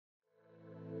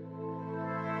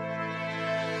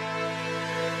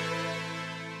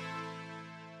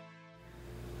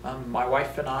My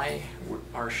wife and I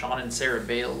are Sean and Sara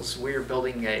Bales. We're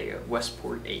building a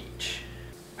Westport H.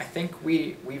 I think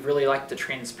we really like the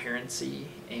transparency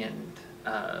and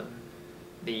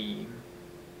the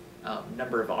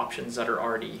number of options that are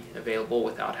already available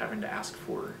without having to ask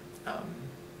for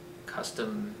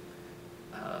custom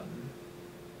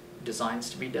designs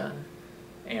to be done.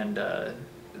 And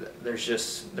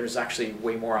there's actually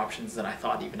way more options than I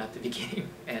thought even at the beginning,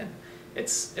 and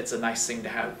it's a nice thing to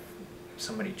have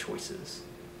so many choices.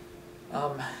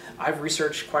 I've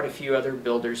researched quite a few other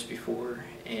builders before,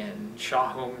 and Shaw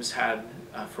Homes had,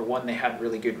 for one, they had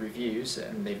really good reviews,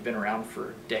 and they've been around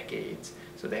for decades,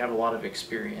 so they have a lot of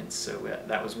experience. So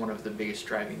that was one of the biggest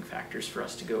driving factors for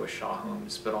us to go with Shaw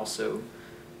Homes, but also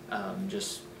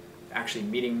just actually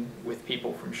meeting with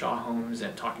people from Shaw Homes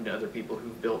and talking to other people who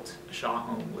built a Shaw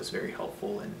home was very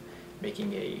helpful in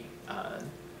making a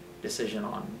decision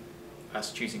on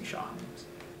us choosing Shaw Homes.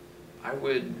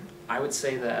 I would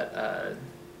say that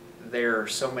there are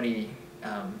so many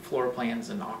floor plans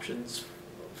and options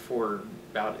for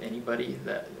about anybody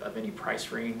that of any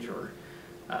price range, or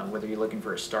whether you're looking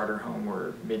for a starter home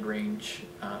or mid-range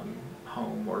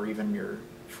home or even your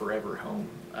forever home.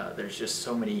 There's just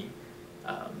so many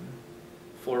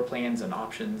floor plans and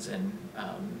options and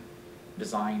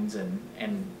designs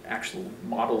and actual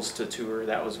models to tour.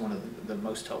 That was one of the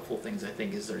most helpful things, I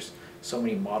think, is there's so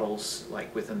many models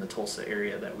like within the Tulsa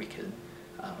area that we could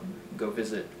go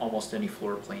visit almost any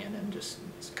floor plan and just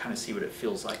kind of see what it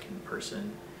feels like in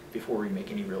person before we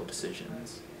make any real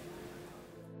decisions.